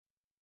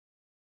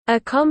A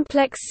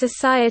complex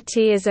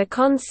society is a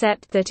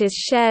concept that is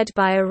shared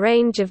by a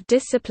range of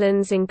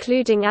disciplines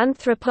including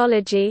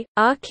anthropology,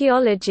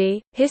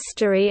 archaeology,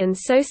 history and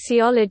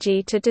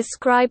sociology to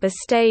describe a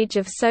stage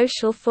of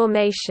social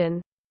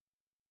formation.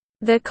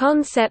 The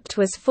concept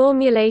was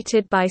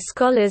formulated by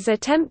scholars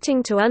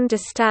attempting to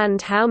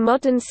understand how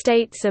modern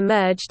states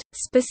emerged,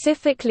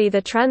 specifically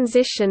the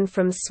transition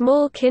from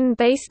small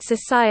kin-based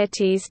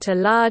societies to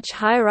large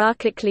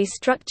hierarchically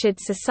structured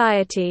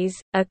societies.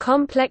 A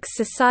complex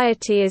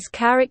society is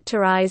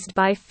characterized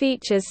by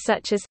features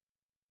such as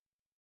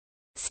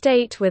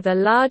state with a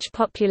large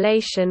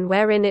population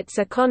wherein its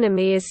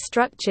economy is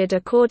structured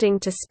according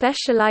to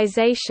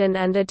specialization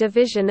and a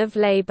division of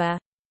labor.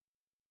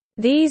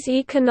 These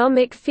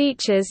economic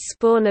features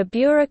spawn a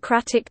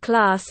bureaucratic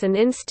class and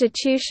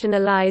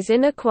institutionalize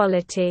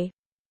inequality.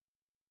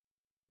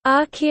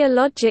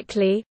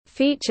 Archaeologically,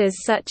 features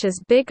such as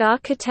big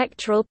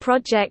architectural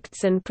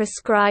projects and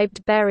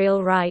prescribed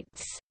burial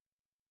rites.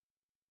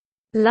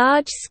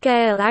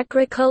 Large-scale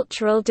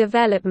agricultural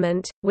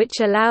development,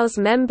 which allows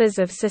members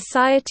of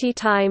society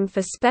time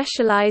for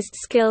specialized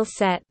skill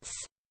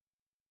sets.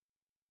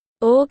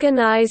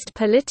 Organized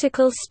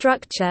political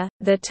structure –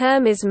 the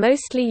term is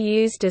mostly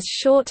used as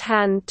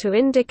shorthand to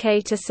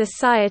indicate a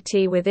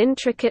society with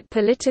intricate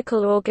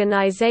political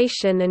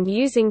organization and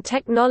using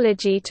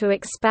technology to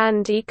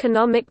expand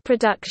economic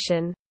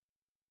production.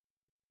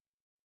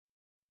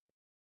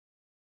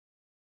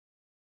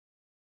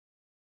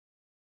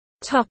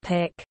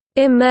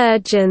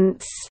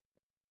 Emergence.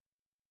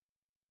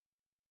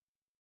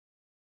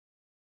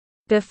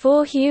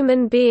 Before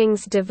human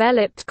beings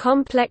developed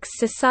complex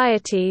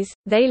societies,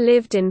 they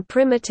lived in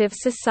primitive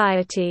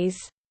societies.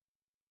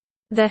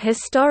 The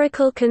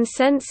historical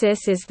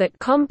consensus is that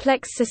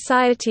complex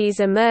societies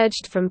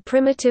emerged from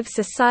primitive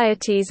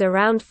societies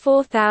around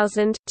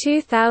 4000–2000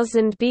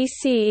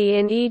 BCE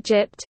in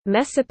Egypt,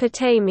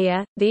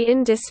 Mesopotamia, the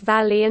Indus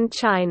Valley and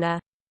China.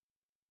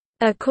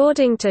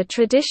 According to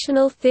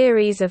traditional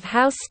theories of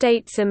how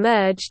states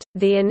emerged,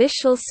 the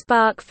initial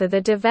spark for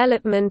the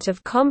development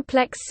of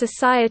complex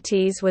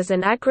societies was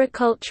an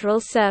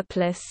agricultural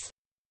surplus.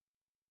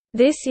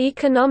 This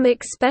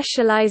economic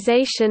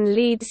specialization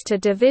leads to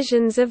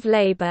divisions of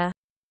labor.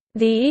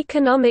 The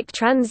economic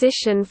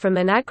transition from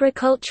an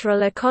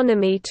agricultural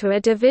economy to a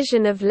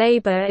division of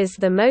labor is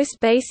the most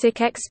basic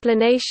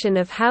explanation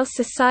of how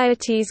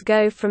societies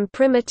go from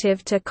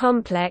primitive to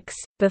complex.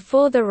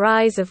 Before the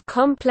rise of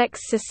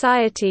complex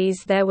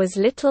societies, there was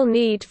little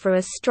need for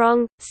a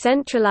strong,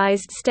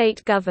 centralized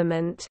state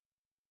government.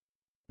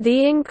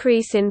 The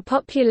increase in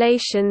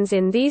populations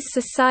in these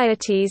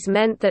societies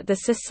meant that the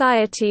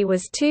society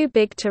was too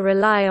big to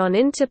rely on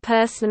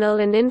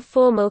interpersonal and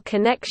informal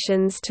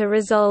connections to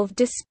resolve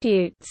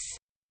disputes.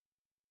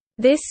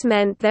 This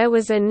meant there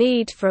was a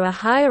need for a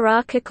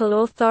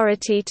hierarchical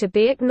authority to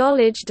be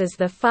acknowledged as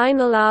the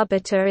final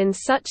arbiter in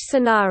such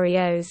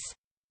scenarios.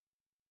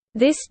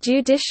 This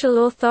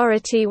judicial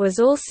authority was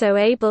also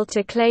able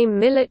to claim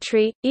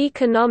military,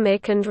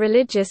 economic and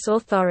religious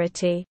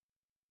authority.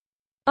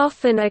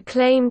 Often a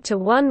claim to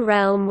one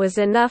realm was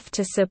enough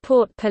to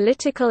support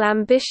political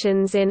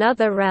ambitions in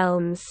other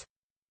realms.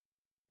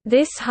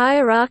 This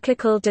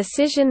hierarchical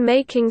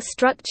decision-making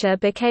structure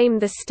became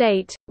the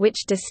state,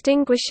 which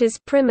distinguishes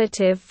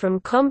primitive from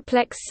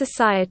complex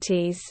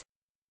societies.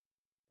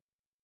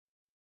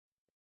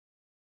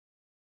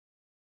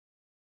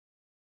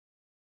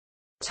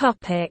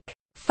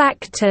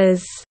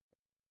 Factors.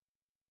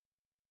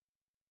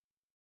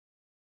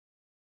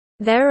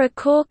 There are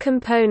core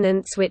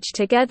components which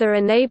together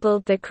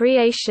enabled the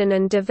creation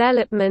and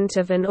development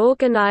of an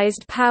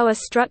organized power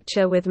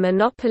structure with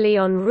monopoly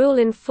on rule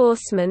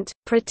enforcement,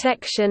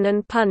 protection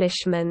and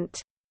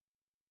punishment.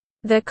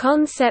 The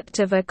concept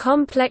of a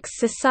complex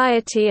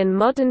society and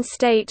modern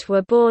state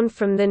were born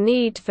from the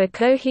need for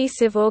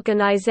cohesive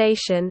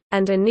organization,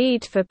 and a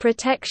need for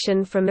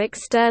protection from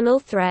external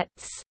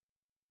threats.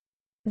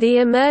 The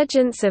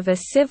emergence of a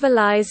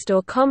civilized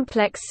or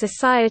complex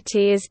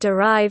society is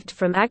derived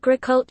from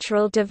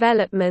agricultural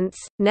developments,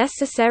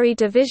 necessary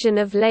division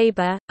of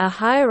labor, a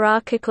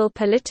hierarchical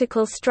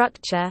political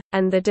structure,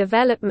 and the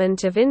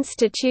development of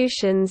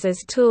institutions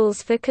as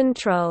tools for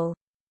control.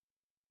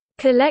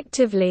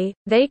 Collectively,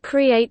 they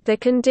create the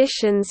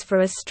conditions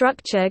for a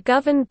structure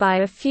governed by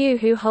a few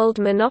who hold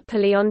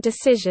monopoly on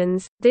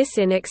decisions, this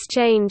in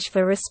exchange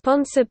for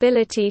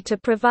responsibility to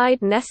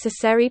provide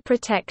necessary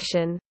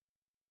protection.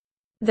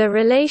 The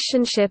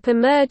relationship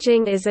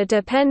emerging is a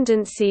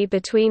dependency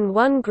between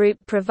one group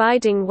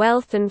providing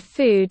wealth and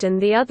food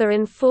and the other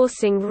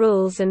enforcing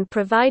rules and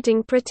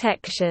providing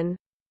protection.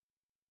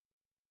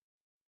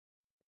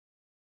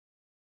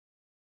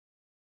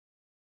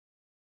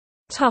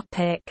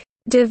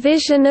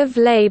 Division of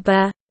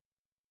labor.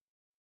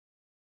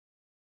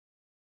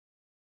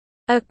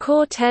 A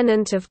core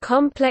tenet of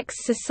complex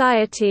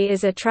society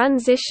is a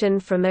transition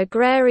from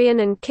agrarian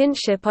and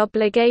kinship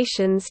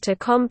obligations to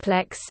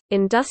complex,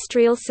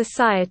 industrial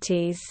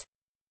societies.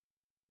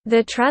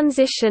 The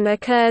transition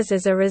occurs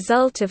as a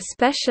result of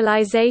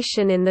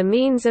specialization in the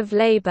means of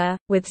labor,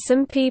 with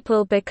some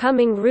people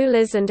becoming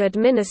rulers and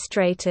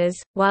administrators,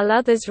 while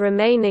others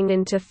remaining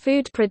into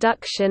food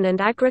production and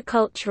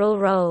agricultural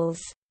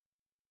roles.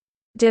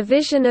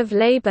 Division of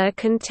labor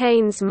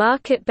contains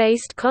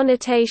market-based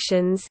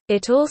connotations,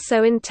 it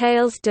also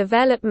entails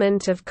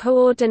development of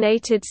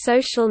coordinated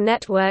social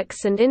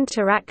networks and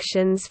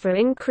interactions for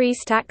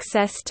increased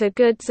access to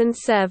goods and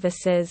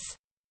services.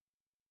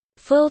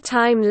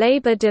 Full-time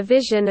labor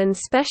division and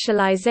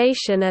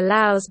specialization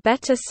allows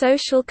better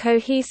social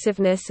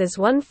cohesiveness as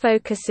one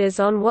focuses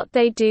on what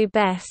they do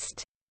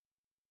best.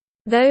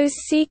 Those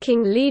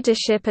seeking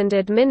leadership and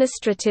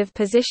administrative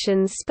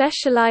positions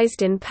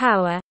specialized in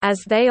power,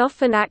 as they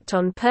often act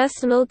on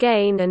personal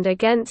gain and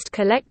against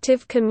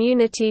collective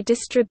community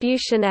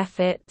distribution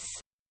efforts.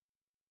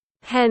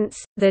 Hence,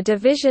 the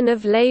division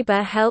of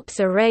labor helps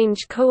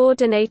arrange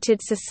coordinated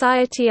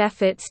society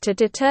efforts to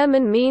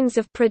determine means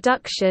of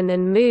production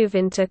and move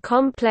into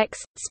complex,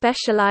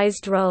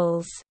 specialized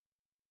roles.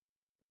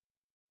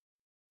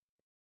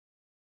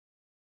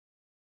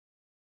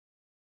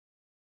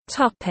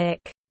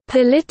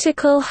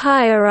 Political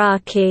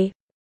hierarchy.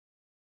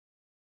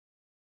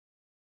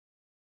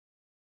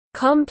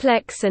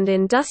 Complex and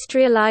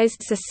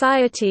industrialized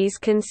societies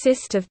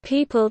consist of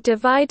people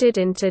divided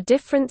into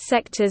different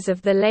sectors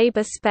of the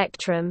labor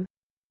spectrum.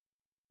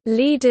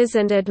 Leaders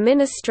and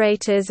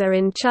administrators are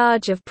in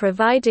charge of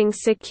providing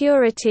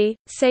security,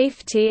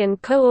 safety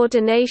and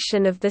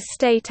coordination of the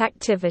state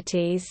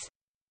activities.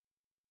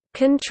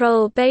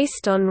 Control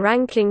based on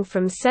ranking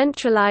from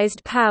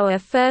centralized power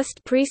first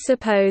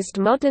presupposed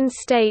modern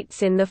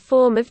states in the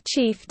form of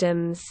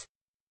chiefdoms.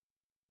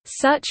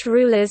 Such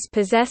rulers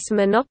possess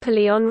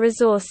monopoly on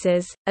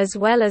resources, as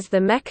well as the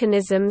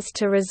mechanisms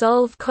to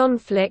resolve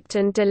conflict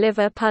and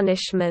deliver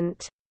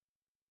punishment.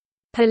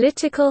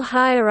 Political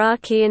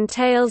hierarchy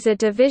entails a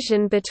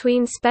division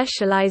between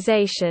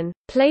specialization,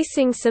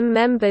 placing some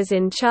members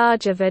in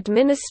charge of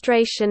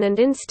administration and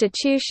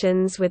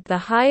institutions with the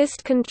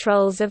highest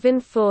controls of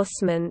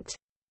enforcement.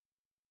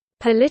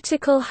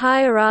 Political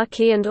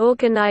hierarchy and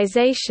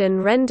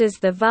organization renders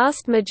the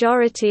vast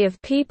majority of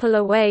people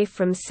away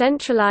from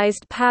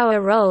centralized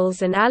power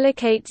roles and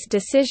allocates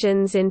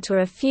decisions into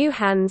a few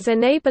hands,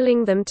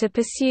 enabling them to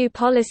pursue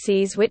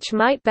policies which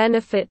might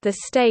benefit the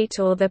state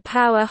or the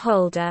power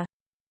holder.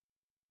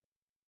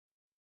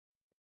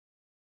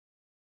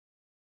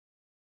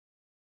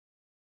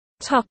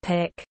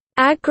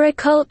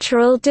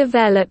 Agricultural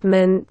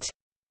development.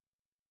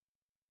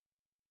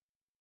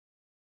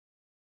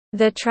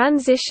 The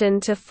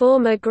transition to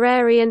form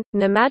agrarian,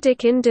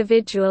 nomadic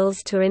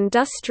individuals to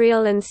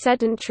industrial and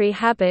sedentary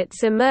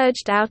habits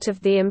emerged out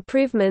of the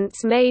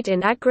improvements made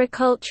in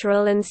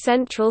agricultural and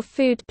central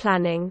food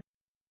planning.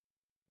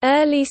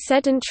 Early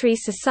sedentary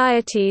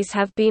societies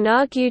have been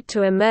argued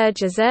to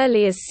emerge as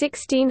early as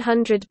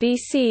 1600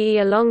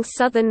 BCE along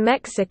southern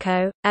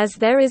Mexico, as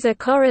there is a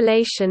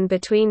correlation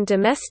between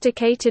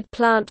domesticated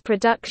plant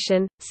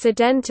production,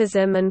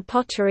 sedentism and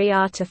pottery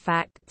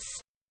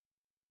artifacts.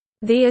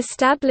 The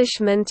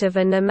establishment of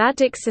a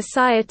nomadic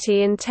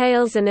society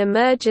entails an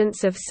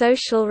emergence of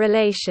social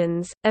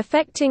relations,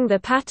 affecting the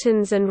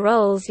patterns and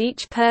roles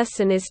each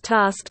person is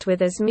tasked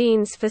with as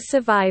means for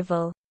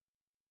survival.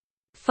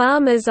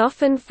 Farmers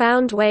often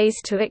found ways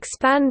to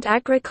expand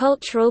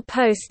agricultural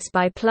posts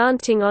by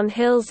planting on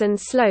hills and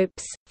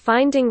slopes,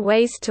 finding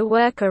ways to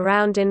work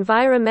around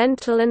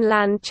environmental and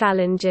land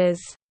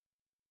challenges.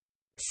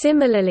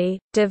 Similarly,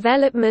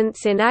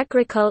 developments in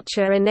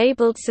agriculture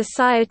enabled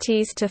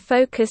societies to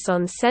focus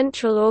on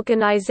central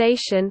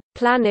organization,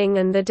 planning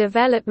and the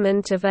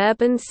development of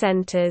urban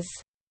centers.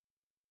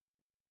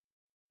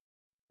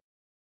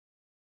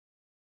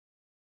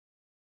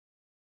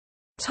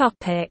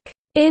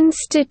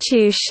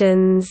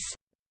 Institutions.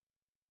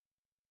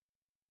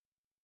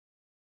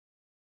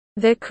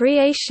 The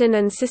creation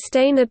and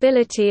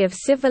sustainability of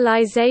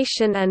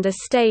civilization and a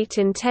state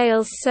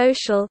entails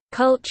social,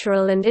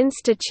 cultural and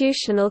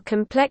institutional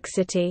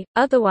complexity,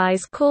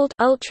 otherwise called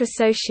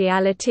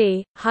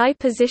ultrasociality. High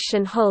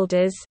position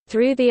holders,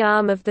 through the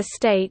arm of the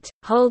state,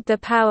 hold the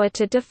power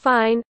to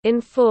define,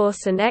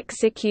 enforce and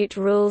execute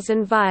rules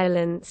and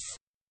violence.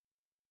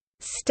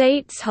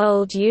 States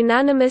hold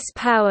unanimous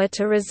power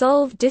to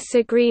resolve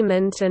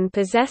disagreement and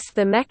possess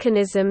the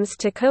mechanisms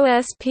to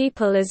coerce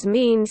people as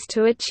means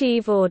to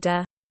achieve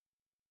order.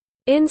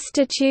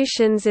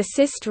 Institutions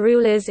assist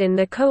rulers in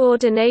the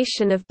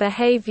coordination of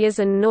behaviors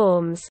and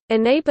norms,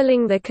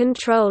 enabling the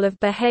control of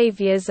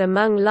behaviors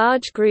among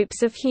large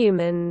groups of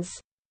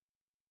humans.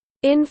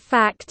 In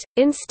fact,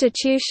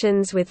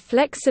 institutions with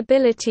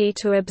flexibility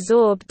to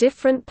absorb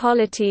different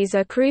polities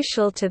are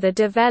crucial to the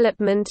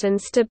development and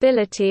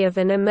stability of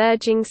an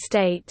emerging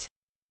state.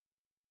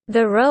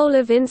 The role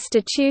of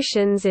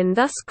institutions is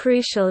thus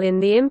crucial in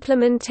the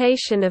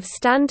implementation of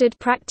standard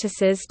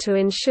practices to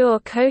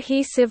ensure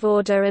cohesive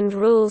order and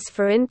rules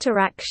for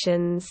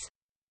interactions.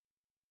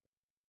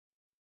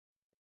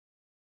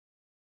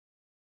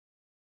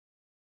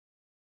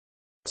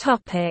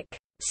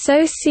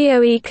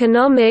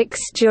 Socioeconomics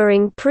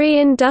during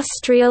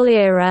pre-industrial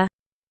era.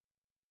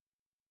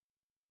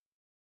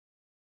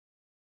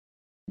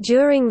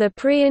 During the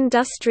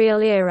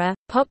pre-industrial era,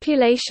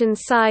 population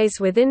size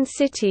within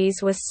cities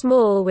was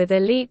small, with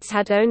elites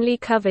had only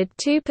covered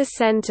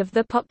 2% of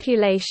the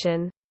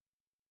population.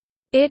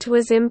 It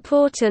was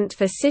important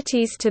for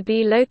cities to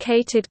be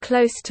located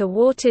close to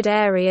watered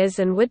areas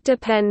and would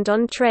depend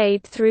on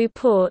trade through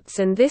ports,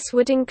 and this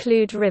would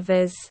include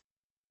rivers.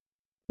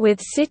 With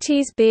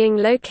cities being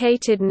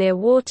located near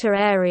water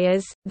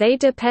areas, they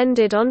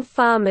depended on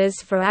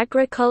farmers for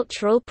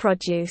agricultural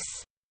produce.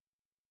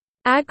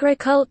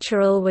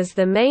 Agricultural was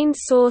the main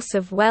source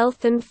of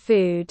wealth and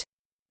food.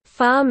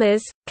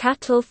 Farmers,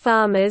 cattle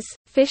farmers,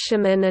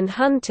 fishermen and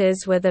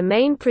hunters were the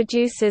main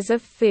producers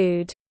of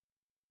food.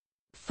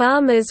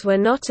 Farmers were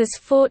not as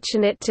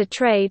fortunate to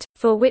trade,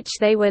 for which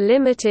they were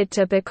limited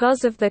to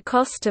because of the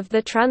cost of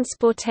the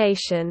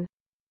transportation.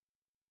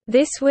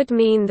 This would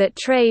mean that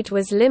trade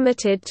was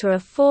limited to a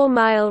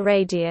 4-mile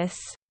radius.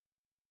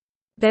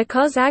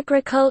 Because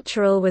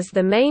agricultural was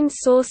the main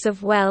source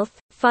of wealth,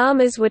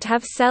 farmers would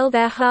have sell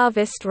their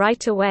harvest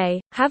right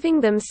away, having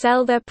them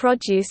sell their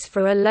produce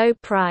for a low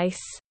price.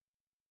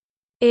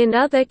 In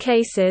other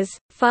cases,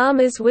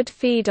 farmers would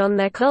feed on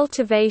their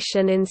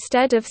cultivation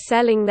instead of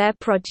selling their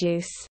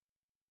produce.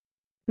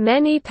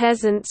 Many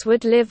peasants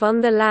would live on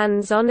the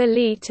lands on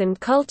elite and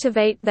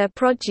cultivate their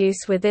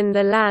produce within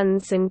the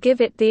lands and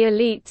give it the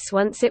elites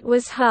once it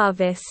was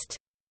harvest.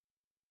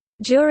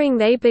 During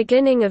the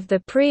beginning of the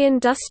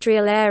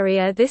pre-industrial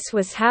era, this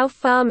was how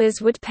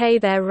farmers would pay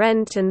their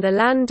rent and the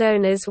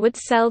landowners would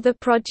sell the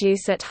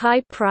produce at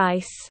high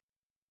price.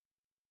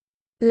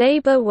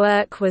 Labor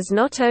work was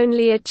not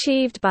only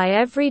achieved by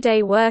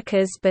everyday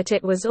workers, but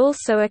it was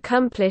also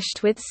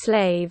accomplished with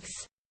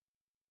slaves.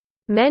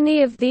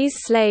 Many of these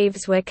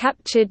slaves were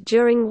captured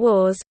during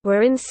wars,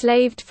 were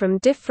enslaved from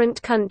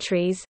different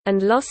countries,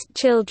 and lost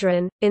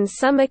children. In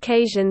some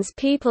occasions,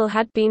 people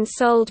had been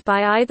sold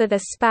by either their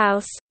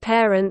spouse,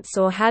 parents,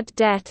 or had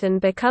debt and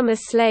become a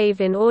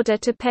slave in order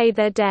to pay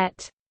their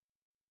debt.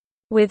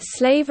 With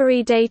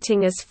slavery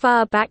dating as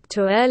far back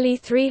to early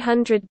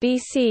 300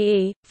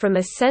 BCE, from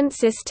a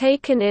census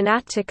taken in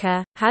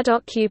Attica, had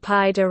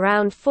occupied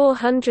around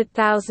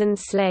 400,000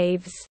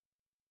 slaves.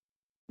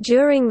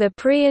 During the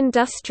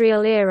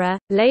pre-industrial era,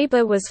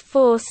 labor was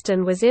forced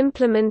and was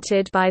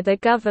implemented by the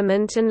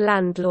government and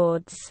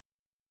landlords.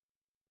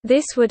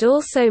 This would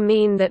also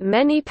mean that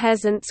many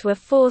peasants were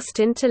forced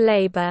into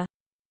labor.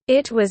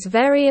 It was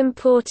very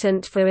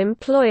important for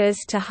employers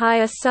to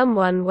hire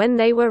someone when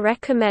they were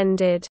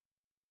recommended.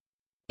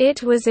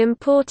 It was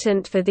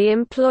important for the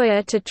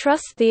employer to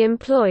trust the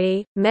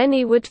employee.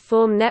 Many would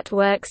form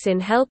networks in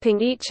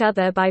helping each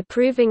other by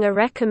proving a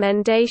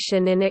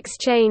recommendation in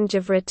exchange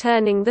of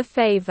returning the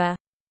favor.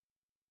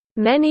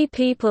 Many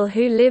people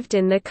who lived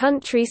in the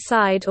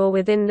countryside or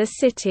within the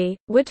city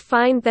would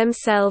find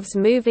themselves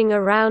moving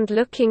around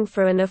looking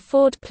for an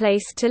affordable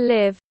place to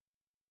live.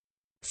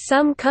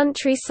 Some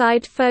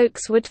countryside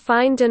folks would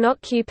find an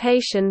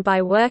occupation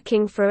by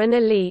working for an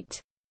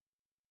elite.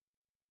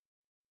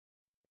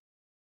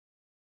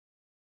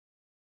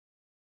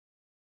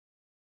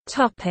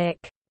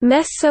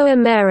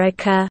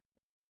 Mesoamerica.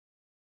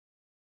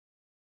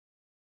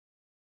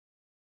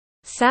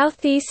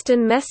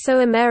 Southeastern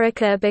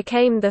Mesoamerica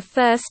became the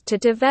first to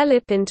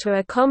develop into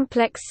a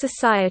complex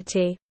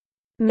society.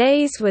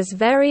 Maize was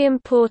very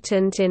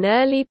important in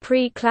early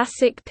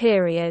pre-classic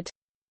period.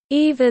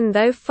 Even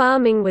though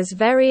farming was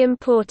very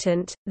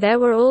important, there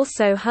were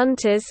also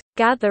hunters,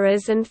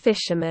 gatherers and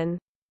fishermen.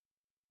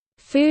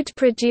 Food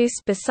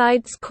produced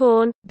besides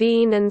corn,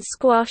 bean and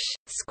squash,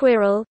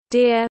 squirrel,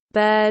 deer,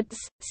 birds,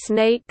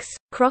 snakes,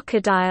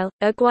 crocodile,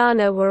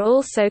 iguana were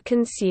also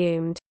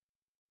consumed.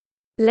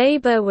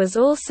 Labor was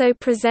also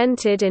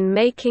presented in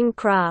making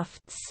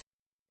crafts.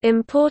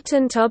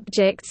 Important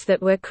objects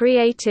that were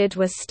created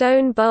were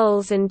stone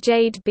bowls and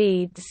jade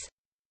beads.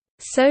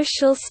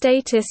 Social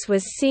status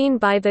was seen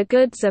by the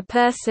goods a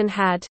person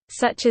had,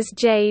 such as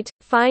jade,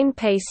 fine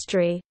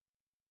pastry.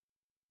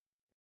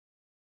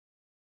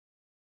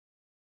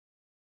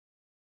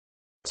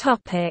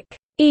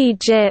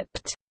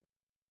 Egypt.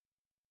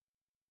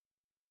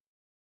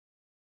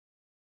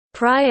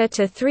 Prior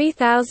to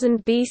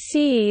 3000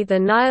 BCE, the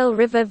Nile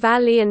River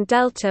Valley and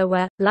Delta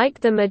were, like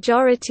the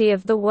majority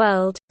of the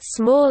world,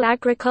 small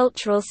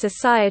agricultural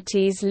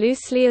societies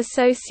loosely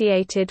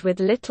associated with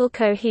little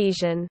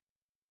cohesion.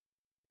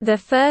 The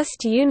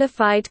first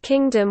unified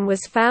kingdom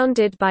was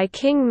founded by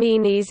King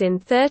Menes in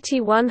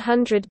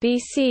 3100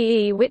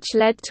 BCE, which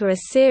led to a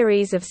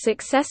series of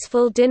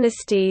successful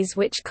dynasties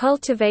which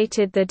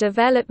cultivated the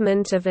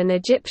development of an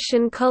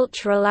Egyptian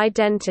cultural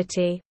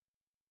identity.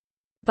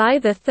 By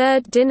the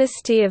Third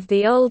Dynasty of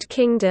the Old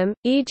Kingdom,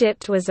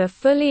 Egypt was a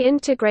fully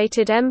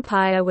integrated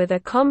empire with a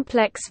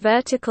complex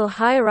vertical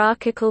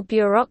hierarchical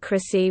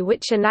bureaucracy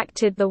which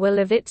enacted the will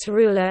of its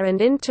ruler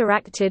and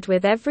interacted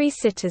with every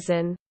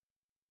citizen.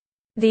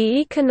 The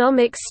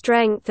economic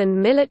strength and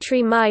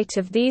military might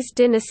of these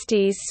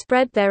dynasties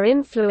spread their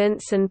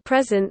influence and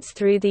presence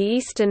through the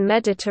eastern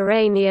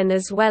Mediterranean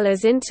as well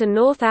as into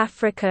North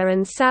Africa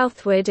and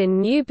southward in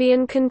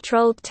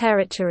Nubian-controlled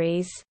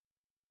territories.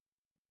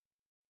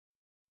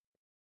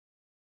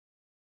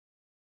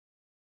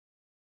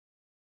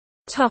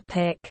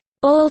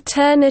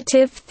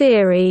 Alternative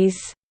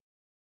theories.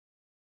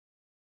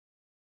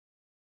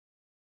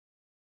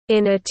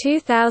 In a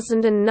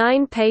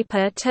 2009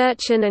 paper,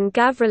 Turchin and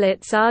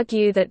Gavrilets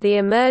argue that the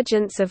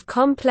emergence of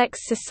complex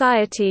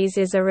societies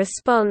is a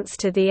response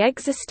to the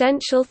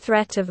existential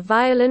threat of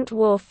violent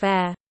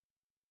warfare.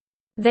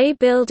 They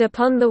build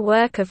upon the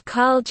work of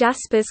Karl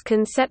Jasper's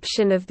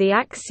conception of the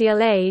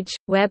axial age,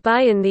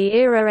 whereby in the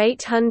era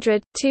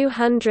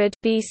 800–200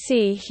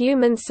 BC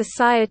human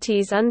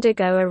societies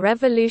undergo a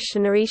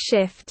revolutionary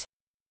shift.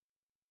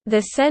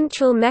 The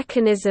central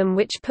mechanism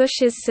which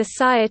pushes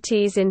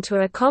societies into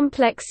a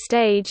complex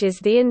stage is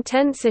the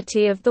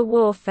intensity of the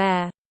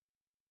warfare.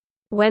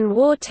 When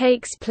war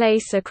takes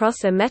place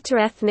across a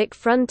metaethnic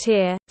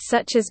frontier,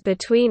 such as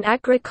between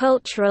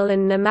agricultural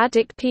and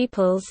nomadic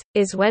peoples,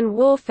 is when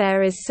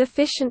warfare is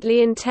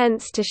sufficiently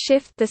intense to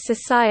shift the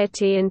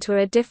society into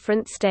a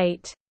different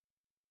state.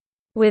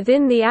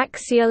 Within the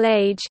axial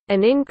age,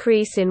 an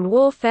increase in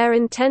warfare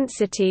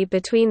intensity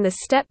between the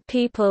steppe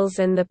peoples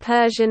and the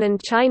Persian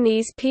and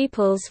Chinese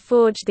peoples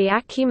forged the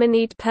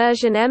Achaemenid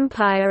Persian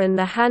Empire and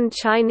the Han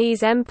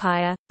Chinese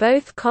Empire,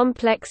 both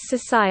complex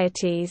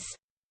societies.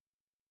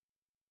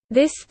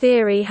 This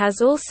theory has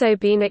also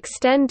been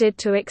extended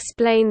to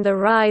explain the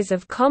rise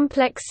of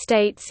complex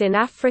states in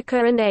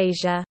Africa and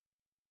Asia.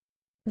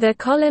 The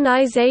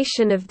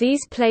colonization of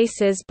these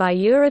places by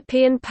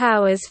European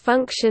powers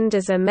functioned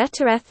as a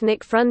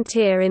metaethnic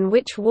frontier in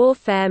which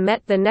warfare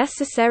met the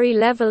necessary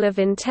level of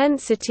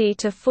intensity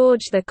to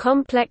forge the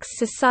complex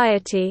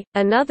society.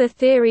 Another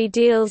theory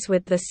deals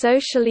with the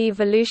social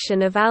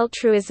evolution of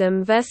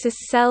altruism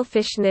versus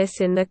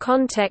selfishness in the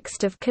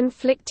context of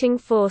conflicting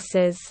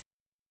forces.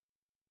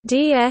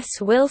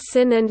 D.S.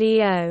 Wilson and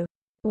E.O.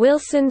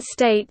 Wilson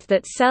state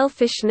that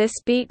selfishness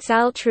beats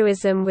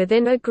altruism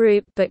within a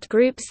group, but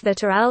groups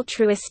that are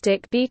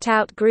altruistic beat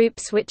out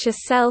groups which are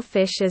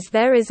selfish, as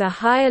there is a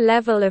higher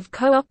level of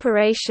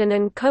cooperation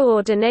and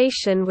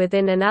coordination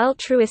within an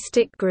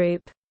altruistic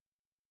group.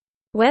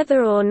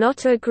 Whether or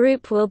not a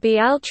group will be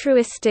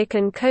altruistic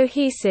and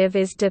cohesive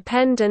is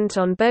dependent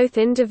on both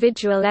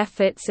individual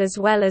efforts as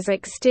well as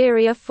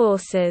exterior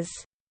forces.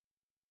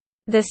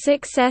 The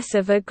success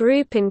of a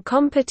group in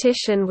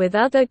competition with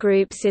other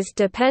groups is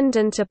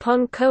dependent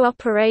upon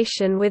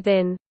cooperation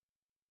within.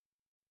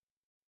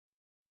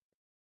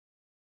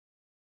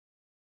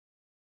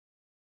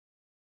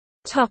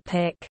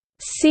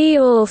 See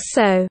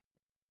also: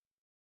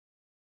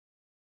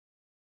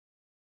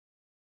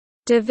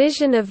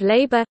 Division of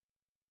labor,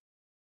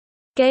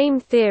 Game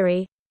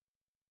theory,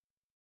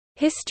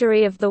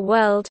 History of the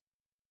world,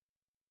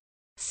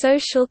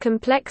 Social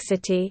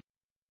complexity,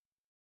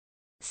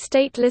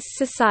 Stateless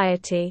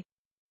society.